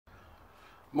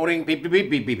Morning, beep, beep, beep,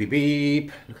 beep, beep, beep,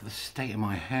 beep. Look at the state of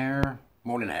my hair.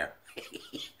 Morning hair.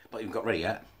 Not even got ready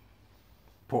yet.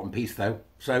 Important piece though.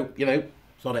 So, you know,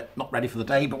 sod it, not ready for the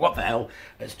day, but what the hell.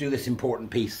 Let's do this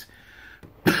important piece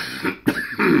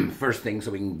first thing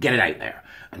so we can get it out there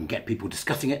and get people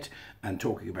discussing it and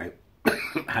talking about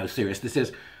how serious this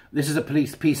is. This is a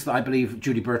police piece that I believe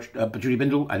Judy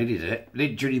Bindel, I nearly did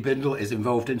it, Judy Bindel is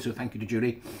involved in, so thank you to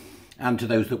Judy and to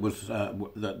those that was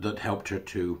that helped her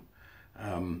to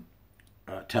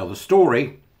tell the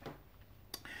story.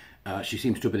 She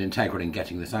seems to have been integral in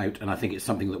getting this out, and I think it's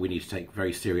something that we need to take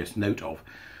very serious note of.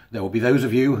 There will be those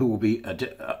of you who will be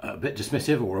a bit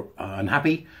dismissive or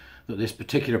unhappy that this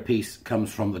particular piece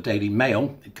comes from the Daily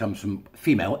Mail. It comes from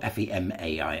female,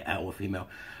 F-E-M-A-I-L, female.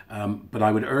 But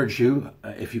I would urge you,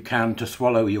 if you can, to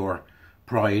swallow your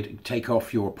pride, take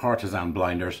off your partisan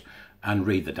blinders and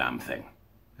read the damn thing.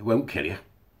 It won't kill you,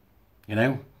 you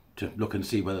know, to look and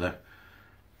see whether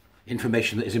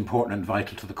information that is important and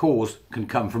vital to the cause can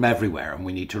come from everywhere, and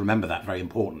we need to remember that, very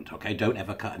important, okay? Don't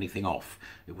ever cut anything off.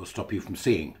 It will stop you from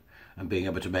seeing and being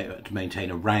able to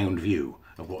maintain a round view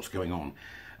of what's going on.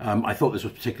 I thought this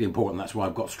was particularly important, that's why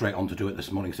I've got straight on to do it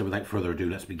this morning, so without further ado,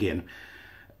 let's begin.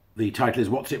 The title is,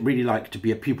 What's It Really Like to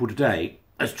Be a Pupil Today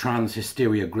as Trans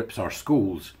Hysteria Grips Our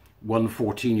Schools? One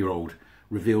 14-year-old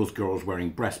reveals girls wearing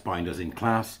breast binders in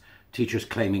class, teachers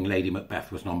claiming Lady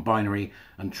Macbeth was non-binary,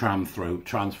 and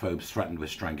transphobes threatened with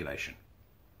strangulation.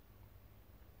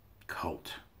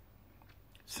 Cult.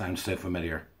 Sounds so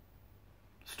familiar.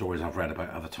 Stories I've read about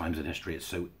other times in history. It's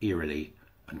so eerily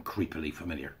and creepily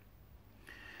familiar.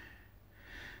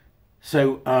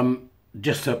 So,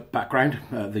 just a background.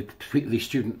 The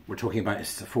student we're talking about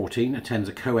is 14, attends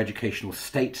a co-educational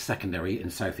state secondary in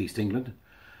southeast England,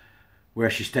 where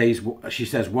she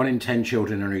says 1 in 10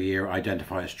 children in her year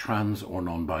identify as trans or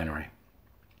non-binary.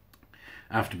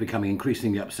 After becoming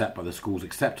increasingly upset by the school's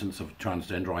acceptance of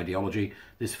transgender ideology,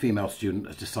 this female student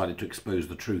has decided to expose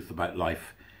the truth about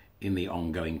life in the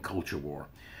ongoing culture war.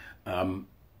 I'm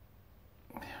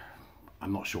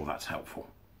not sure that's helpful.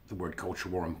 The word culture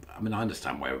war, I mean, I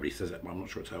understand why everybody says it, but I'm not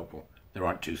sure it's helpful. There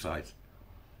aren't two sides.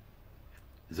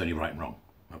 There's only right and wrong,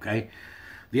 okay?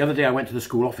 The other day I went to the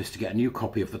school office to get a new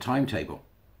copy of the timetable.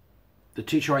 The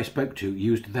teacher I spoke to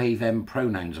used they, them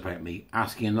pronouns about me,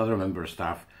 asking another member of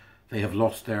staff, they have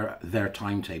lost their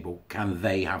timetable, can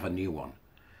they have a new one?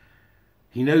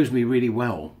 He knows me really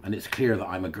well, and it's clear that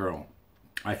I'm a girl.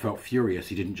 I felt furious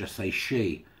he didn't just say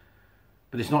she.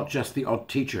 But it's not just the odd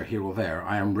teacher here or there.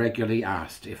 I am regularly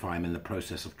asked if I'm in the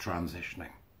process of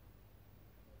transitioning.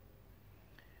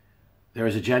 There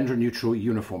is a gender-neutral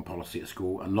uniform policy at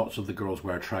school, and lots of the girls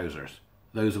wear trousers.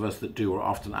 Those of us that do are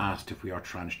often asked if we are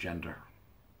transgender.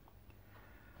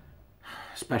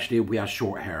 Especially if we have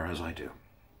short hair, as I do.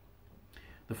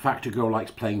 The fact a girl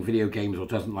likes playing video games or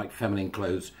doesn't like feminine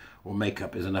clothes or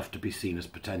makeup is enough to be seen as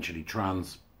potentially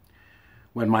trans.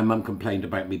 When my mum complained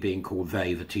about me being called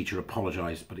they, the teacher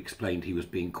apologised but explained he was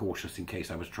being cautious in case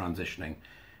I was transitioning.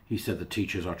 He said the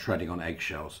teachers are treading on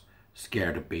eggshells,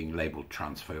 scared of being labelled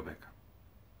transphobic.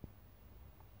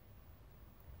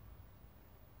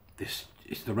 This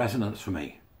is the resonance for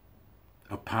me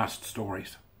of past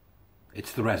stories.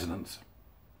 It's the resonance.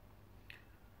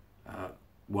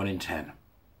 1 in 10.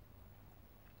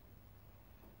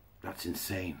 That's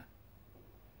insane.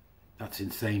 That's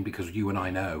insane because you and I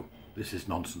know this is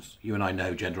nonsense. You and I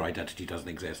know gender identity doesn't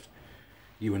exist.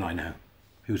 You and I know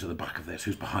who's at the back of this,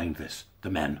 who's behind this, the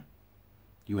men.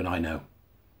 You and I know.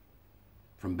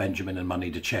 From Benjamin and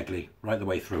Money to Chegley, right the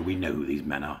way through, we know who these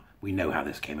men are. We know how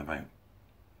this came about.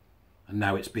 And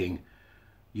now it's being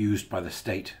used by the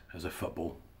state as a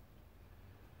football,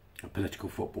 a political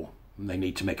football. And they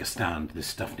need to make a stand. This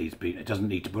stuff needs to be, it doesn't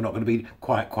need to, we're not going to be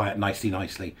quiet,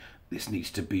 nicely. This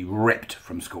needs to be ripped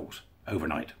from schools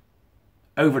overnight.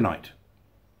 Overnight.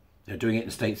 They're doing it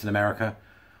in states in America.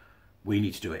 We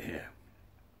need to do it here.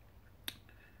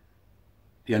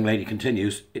 The young lady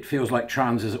continues, it feels like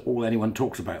trans is all anyone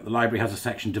talks about. The library has a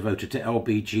section devoted to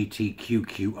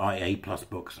LGBTQIA+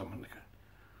 books.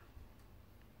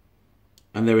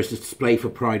 And there is a display for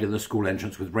pride in the school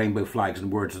entrance with rainbow flags and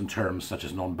words and terms such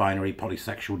as non-binary,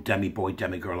 polysexual, demi-boy,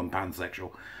 demi-girl and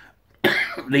pansexual.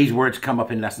 These words come up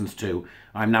in lessons too.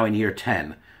 I'm now in year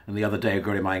 10, and the other day a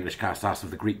girl in my English class asked if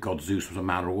the Greek god Zeus was a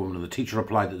man or a woman, and the teacher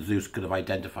replied that Zeus could have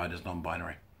identified as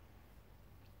non-binary.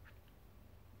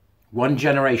 One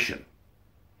generation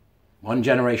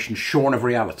shorn of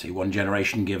reality, one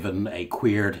generation given a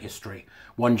queered history,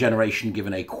 one generation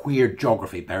given a queered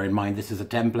geography. Bear in mind this is a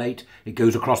template, it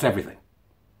goes across everything.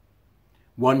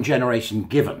 One generation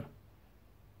given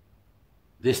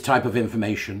this type of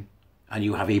information, and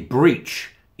you have a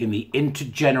breach in the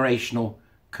intergenerational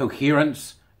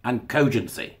coherence and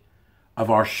cogency of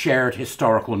our shared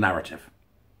historical narrative.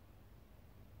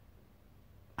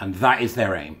 And that is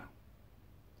their aim.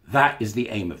 That is the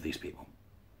aim of these people.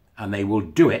 And they will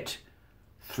do it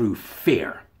through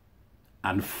fear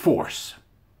and force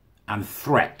and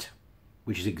threat,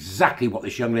 which is exactly what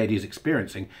this young lady is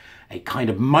experiencing, a kind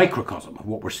of microcosm of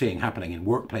what we're seeing happening in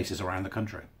workplaces around the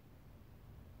country.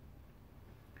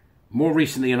 More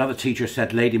recently, another teacher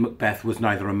said Lady Macbeth was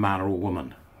neither a man or a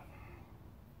woman.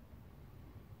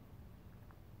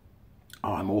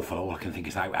 Oh, I'm awful. All I can think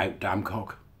is out, damn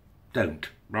cock. Don't.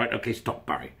 Right, okay, stop,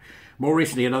 Barry. More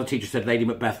recently, another teacher said Lady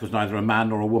Macbeth was neither a man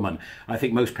nor a woman. I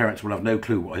think most parents will have no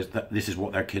clue that this is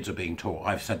what their kids are being taught.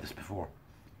 I've said this before.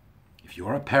 If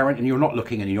you're a parent and you're not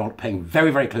looking and you're not paying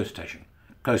very, very close attention,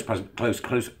 close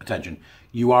attention,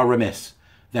 you are remiss.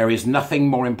 There is nothing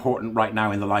more important right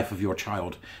now in the life of your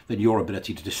child than your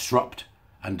ability to disrupt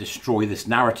and destroy this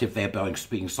narrative they're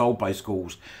being sold by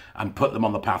schools and put them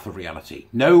on the path of reality,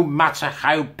 no matter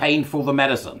how painful the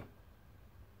medicine.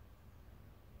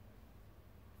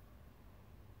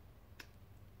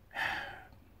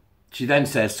 She then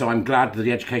says, so I'm glad that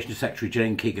the Education Secretary,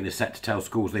 Jane Keegan, is set to tell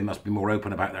schools they must be more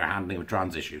open about their handling of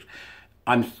trans issues.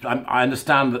 I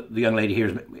understand that the young lady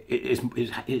here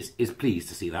is pleased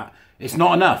to see that. It's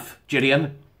not enough,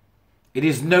 Gillian. It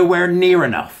is nowhere near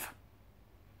enough.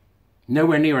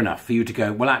 Nowhere near enough for you to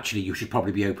go, well, actually, you should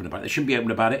probably be open about it. They shouldn't be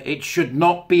open about it. It should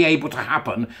not be able to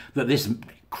happen that this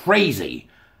crazy,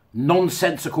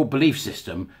 nonsensical belief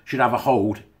system should have a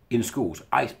hold in schools.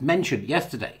 I mentioned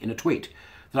yesterday in a tweet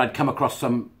that I'd come across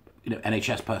some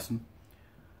NHS person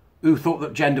who thought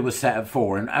that gender was set at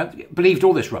 4 and believed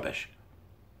all this rubbish.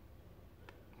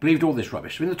 Believed all this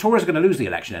rubbish. I mean, the Tories are going to lose the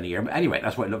election any year, but anyway,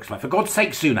 that's what it looks like. For God's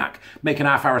sake, Sunak, make an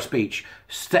half-hour speech,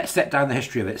 set down the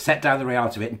history of it, set down the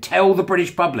reality of it, and tell the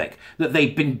British public that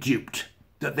they've been duped.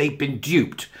 That they've been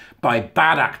duped by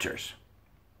bad actors.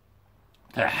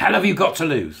 The hell have you got to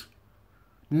lose?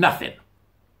 Nothing.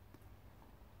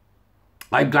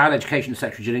 I'm glad Education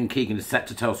Secretary Gillian Keegan is set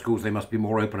to tell schools they must be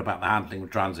more open about the handling of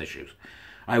trans issues.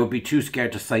 I would be too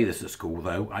scared to say this at school,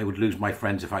 though. I would lose my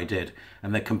friends if I did,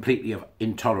 and they're completely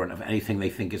intolerant of anything they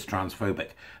think is transphobic.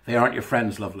 They aren't your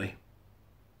friends, lovely.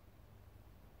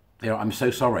 They are, I'm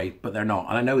so sorry, but they're not.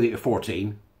 And I know that you're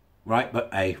 14, right?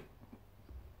 But hey,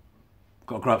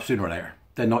 got to grow up sooner or later.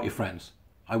 They're not your friends.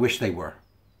 I wish they were,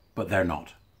 but they're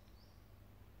not.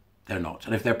 They're not.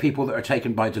 And if they're people that are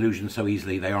taken by delusion so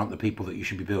easily, they aren't the people that you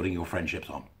should be building your friendships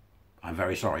on. I'm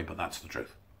very sorry, but that's the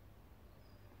truth.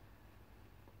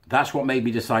 That's what made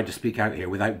me decide to speak out here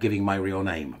without giving my real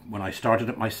name. When I started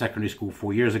at my secondary school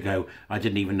 4 years ago, I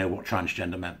didn't even know what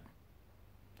transgender meant.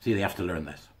 See, they have to learn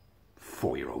this.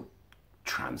 4-year-old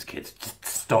trans kids, just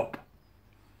stop.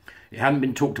 It hadn't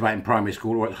been talked about in primary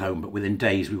school or at home, but within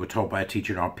days we were told by a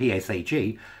teacher in our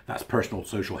PSHE, that's Personal,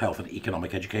 Social, Health and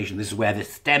Economic Education, this is where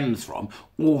this stems from,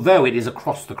 although it is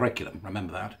across the curriculum,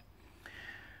 remember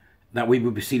that we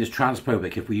would be seen as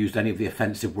transphobic if we used any of the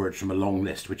offensive words from a long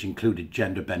list which included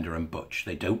gender, bender and butch.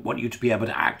 They don't want you to be able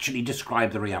to actually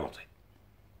describe the reality.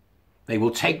 They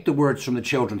will take the words from the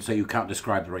children so you can't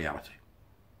describe the reality.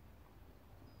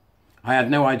 I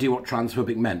had no idea what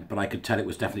transphobic meant, but I could tell it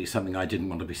was definitely something I didn't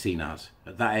want to be seen as.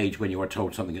 At that age, when you are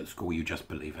told something at school, you just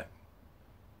believe it.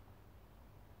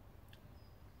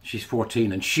 She's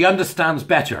 14 and she understands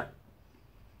better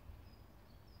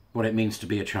what it means to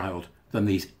be a child than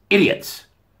these idiots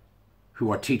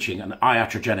who are teaching an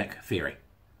iatrogenic theory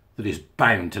that is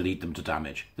bound to lead them to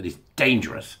damage, that is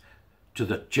dangerous to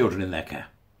the children in their care.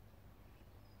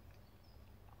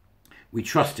 We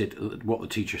trusted that what the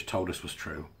teachers told us was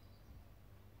true.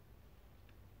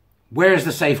 Where's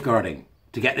the safeguarding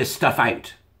to get this stuff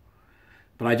out?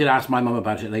 But I did ask my mum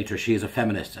about it later. She is a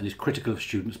feminist and is critical of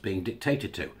students being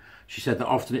dictated to. She said that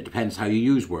often it depends how you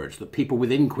use words, that people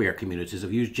within queer communities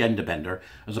have used gender bender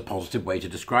as a positive way to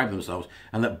describe themselves,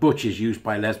 and that butch is used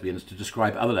by lesbians to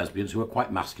describe other lesbians who are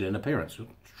quite masculine in appearance.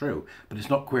 It's true, but it's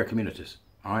not queer communities,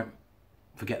 all right?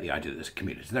 Forget the idea that there's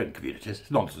communities. There aren't communities.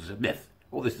 It's nonsense. It's a myth.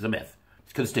 All this is a myth.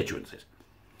 It's constituencies.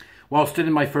 While still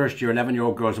in my first year,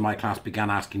 11-year-old girls in my class began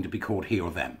asking to be called he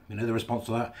or them. You know the response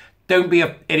to that? Don't be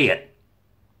an idiot.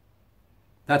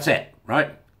 That's it,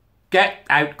 right? Get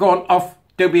out, go on, off,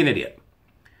 don't be an idiot.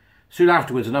 Soon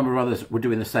afterwards, a number of others were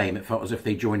doing the same. It felt as if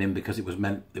they joined in because it was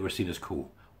meant they were seen as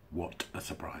cool. What a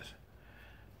surprise.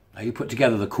 Now you put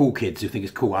together the cool kids who think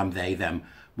it's cool, I'm they, them,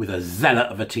 with a zealot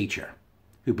of a teacher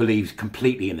who believes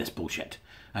completely in this bullshit.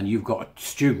 And you've got a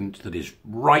student that is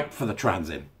ripe for the trans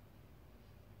in.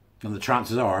 And the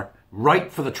chances are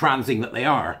right for the transing that they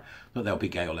are, that they'll be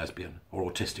gay or lesbian or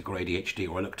autistic or ADHD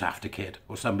or a looked after kid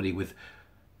or somebody with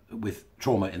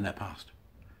trauma in their past.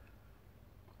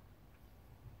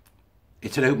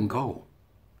 It's an open goal.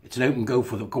 It's an open goal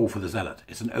for the zealot.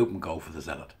 It's an open goal for the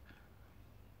zealot.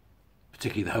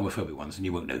 Particularly the homophobic ones, and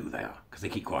you won't know who they are because they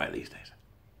keep quiet these days.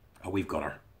 Oh, we've got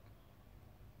her.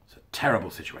 It's a terrible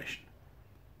situation.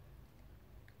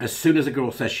 As soon as a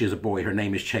girl says she is a boy, her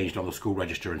name is changed on the school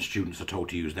register and students are told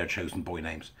to use their chosen boy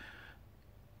names.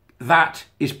 That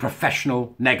is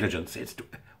professional negligence.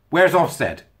 Where's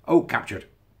Ofsted? Oh, captured.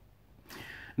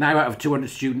 Now, out of 200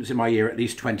 students in my year, at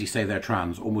least 20 say they're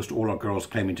trans. Almost all are girls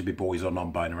claiming to be boys or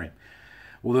non-binary.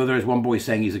 Although there is one boy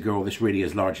saying he's a girl, this really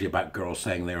is largely about girls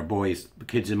saying they are boys. The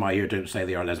kids in my year don't say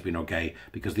they are lesbian or gay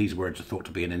because these words are thought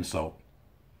to be an insult.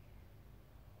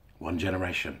 One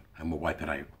generation and we'll wipe it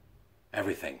out.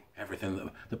 Everything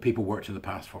that people worked in the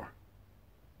past for.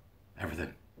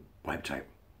 Everything wiped out.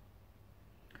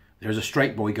 There's a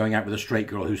straight boy going out with a straight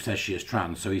girl who says she is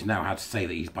trans, so he's now had to say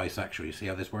that he's bisexual. You see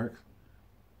how this works?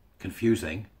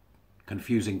 Confusing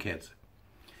kids.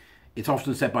 It's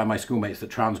often said by my schoolmates that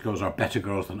trans girls are better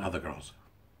girls than other girls.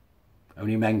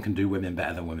 Only men can do women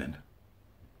better than women.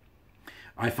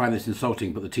 I find this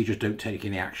insulting, but the teachers don't take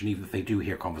any action even if they do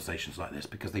hear conversations like this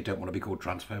because they don't want to be called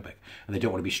transphobic and they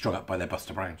don't want to be strung up by their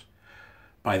Buster Browns,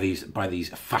 by these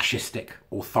fascistic,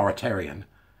 authoritarian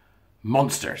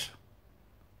monsters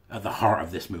at the heart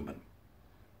of this movement.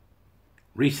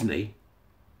 Recently,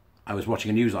 I was watching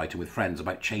a news item with friends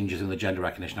about changes in the Gender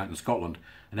Recognition Act in Scotland,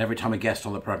 and every time a guest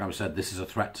on the programme said this is a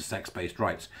threat to sex-based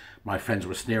rights, my friends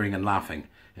were sneering and laughing.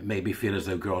 It made me feel as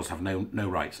though girls have no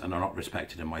rights and are not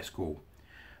respected in my school.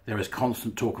 There is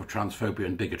constant talk of transphobia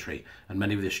and bigotry, and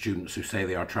many of the students who say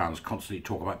they are trans constantly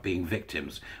talk about being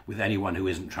victims, with anyone who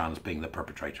isn't trans being the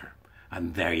perpetrator.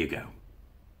 And there you go.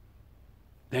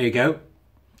 There you go.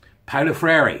 Paulo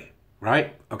Freire,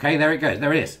 right? Okay, there it goes.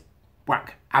 There it is.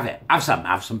 Whack. Have it.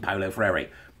 Have some Paulo Freire.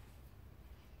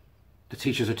 The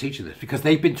teachers are teaching this because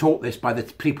they've been taught this by the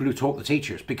people who taught the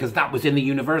teachers, because that was in the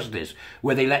universities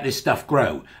where they let this stuff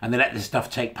grow and they let this stuff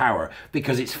take power,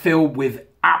 because it's filled with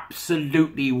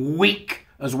absolutely weak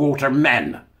as water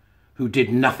men who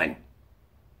did nothing.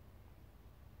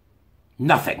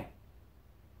 Nothing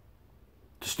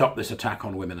to stop this attack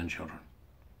on women and children.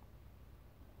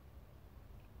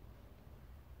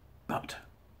 But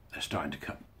they're starting to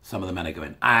come. Some of the men are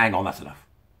going, hang on, that's enough.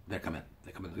 They're coming.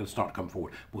 They're going to start to come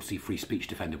forward. We'll see free speech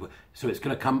defended. So it's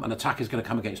going to come, an attack is going to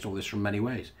come against all this from many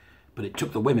ways. But it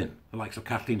took the women, the likes of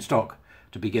Kathleen Stock,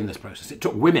 to begin this process. It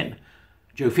took women,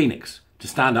 Joe Phoenix, to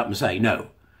stand up and say no.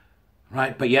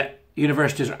 Right? But yet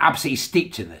universities are absolutely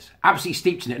steeped in this. Absolutely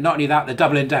steeped in it. Not only that, they're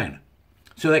doubling down.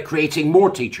 So they're creating more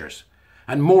teachers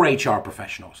and more HR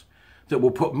professionals that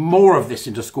will put more of this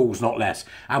into schools, not less,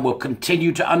 and will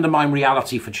continue to undermine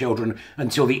reality for children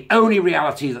until the only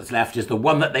reality that's left is the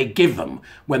one that they give them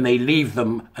when they leave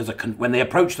them when they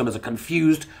approach them as a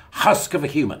confused husk of a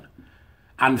human,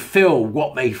 and fill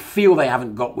what they feel they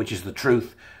haven't got, which is the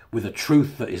truth, with a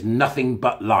truth that is nothing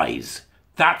but lies.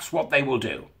 That's what they will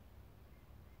do.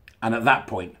 And at that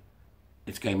point,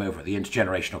 it's game over. The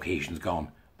intergenerational cohesion's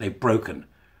gone. They've broken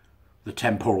the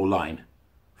temporal line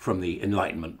from the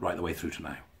Enlightenment right the way through to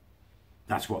now.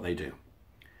 That's what they do.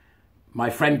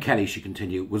 My friend Kelly, she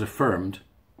continued, was affirmed,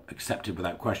 accepted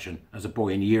without question, as a boy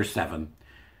in year 7.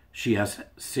 She has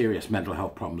serious mental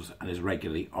health problems and is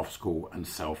regularly off school and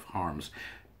self-harms.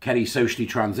 Kelly socially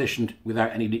transitioned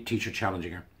without any teacher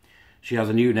challenging her. She has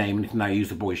a new name and can now use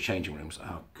the boys' changing rooms.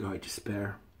 Oh, God, I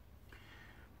despair.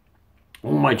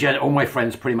 All my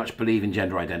friends pretty much believe in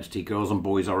gender identity. Girls and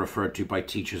boys are referred to by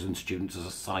teachers and students as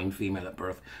assigned female at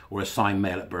birth or assigned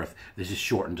male at birth. This is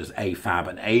shortened as AFAB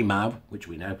and AMAB, which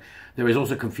we know. There is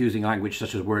also confusing language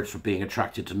such as words for being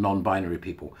attracted to non-binary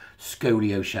people.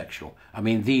 Scoliosexual. I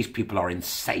mean, these people are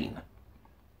insane.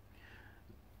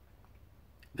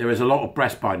 There is a lot of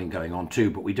breast binding going on too,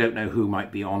 but we don't know who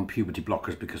might be on puberty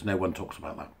blockers because no one talks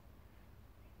about that.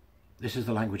 This is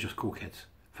the language of school kids.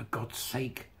 For God's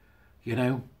sake. You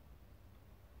know,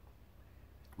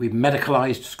 we've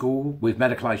medicalised school, we've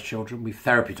medicalised children, we've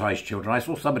therapeutised children. I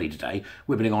saw somebody today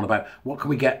wibbling on about what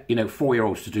can we get,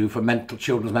 4-year-olds to do for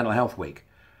Children's Mental Health Week.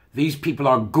 These people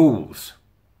are ghouls.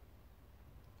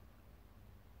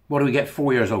 What do we get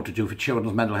 4-year-olds to do for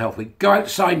Children's Mental Health Week? Go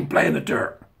outside and play in the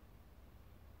dirt.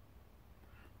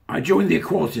 I joined the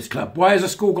Equalities Club. Why has a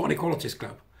school got an Equalities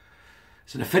Club?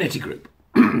 It's an affinity group.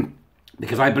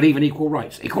 Because I believe in equal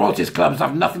rights. Equalities clubs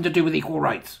have nothing to do with equal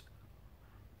rights.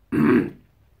 And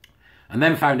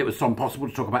then found it was impossible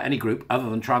to talk about any group other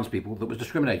than trans people that was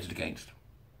discriminated against.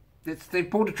 They've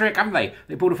pulled a trick, haven't they?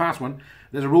 They pulled a fast one.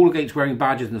 There's a rule against wearing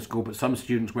badges in the school, but some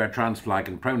students wear trans flag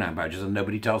and pronoun badges and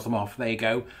nobody tells them off. There you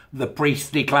go. The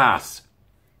priestly class.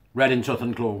 Red in tooth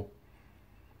and claw.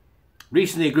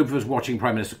 Recently, a group of us watching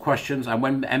Prime Minister Questions, and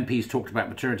when MPs talked about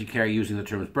maternity care using the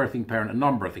terms birthing parent and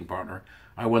non-birthing partner,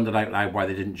 I wondered out loud why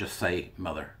they didn't just say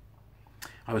mother.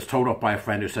 I was told off by a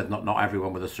friend who said not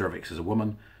everyone with a cervix is a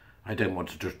woman. I didn't want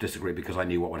to disagree because I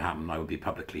knew what would happen. I would be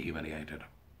publicly humiliated.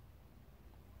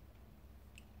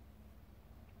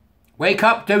 Wake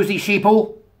up, dozy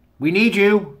sheeple. We need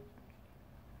you.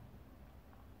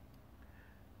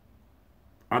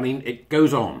 I mean, it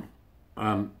goes on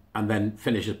and then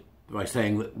finishes by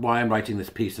saying that why I'm writing this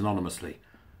piece anonymously.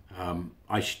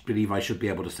 I believe I should be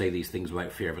able to say these things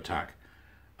without fear of attack.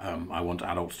 I want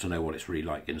adults to know what it's really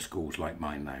like in schools like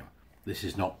mine now. This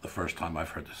is not the first time I've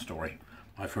heard this story.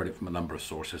 I've heard it from a number of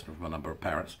sources and from a number of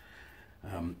parents.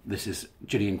 This is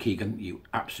Gillian Keegan, you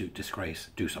absolute disgrace.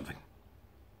 Do something.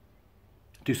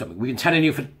 Do something. We've been telling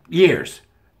you for years.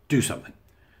 Do something.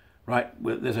 Right?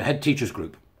 There's a head teachers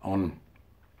group on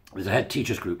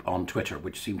Twitter,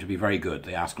 which seem to be very good.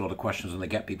 They ask a lot of questions and they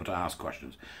get people to ask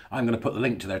questions. I'm going to put the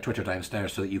link to their Twitter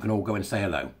downstairs so that you can all go and say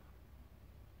hello.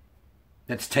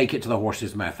 Let's take it to the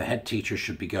horse's mouth. The head teachers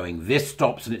should be going, this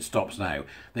stops and it stops now.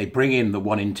 They bring in the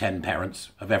 1 in 10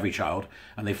 parents of every child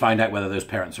and they find out whether those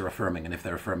parents are affirming, and if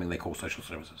they're affirming, they call social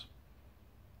services.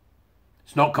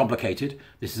 It's not complicated.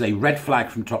 This is a red flag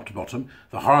from top to bottom.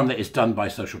 The harm that is done by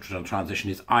social transition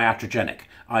is iatrogenic,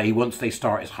 i.e. once they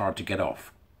start, it's hard to get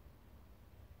off.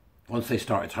 Once they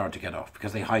start, it's hard to get off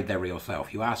because they hide their real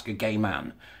self. You ask a gay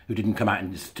man who didn't come out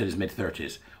until his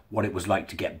mid-30s what it was like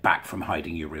to get back from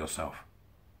hiding your real self.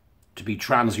 To be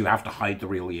trans, you have to hide the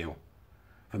real you.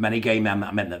 For many gay men,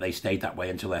 that meant that they stayed that way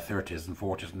until their 30s and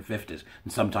 40s and 50s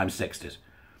and sometimes 60s.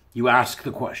 You ask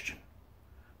the question,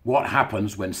 what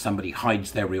happens when somebody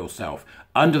hides their real self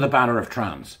under the banner of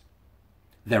trans?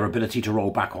 Their ability to roll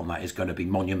back on that is going to be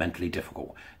monumentally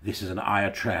difficult. This is an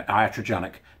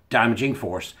iatrogenic, damaging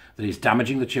force that is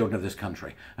damaging the children of this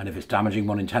country. And if it's damaging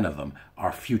 1 in 10 of them,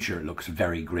 our future looks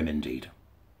very grim indeed.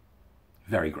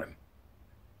 Very grim.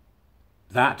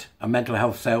 That, a mental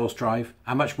health sales drive,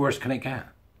 how much worse can it get?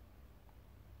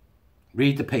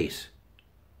 Read the piece.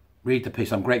 Read the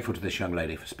piece. I'm grateful to this young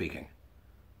lady for speaking.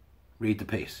 Read the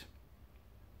piece.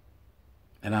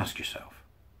 And ask yourself,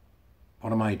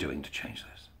 what am I doing to change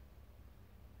this?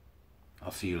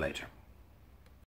 I'll see you later.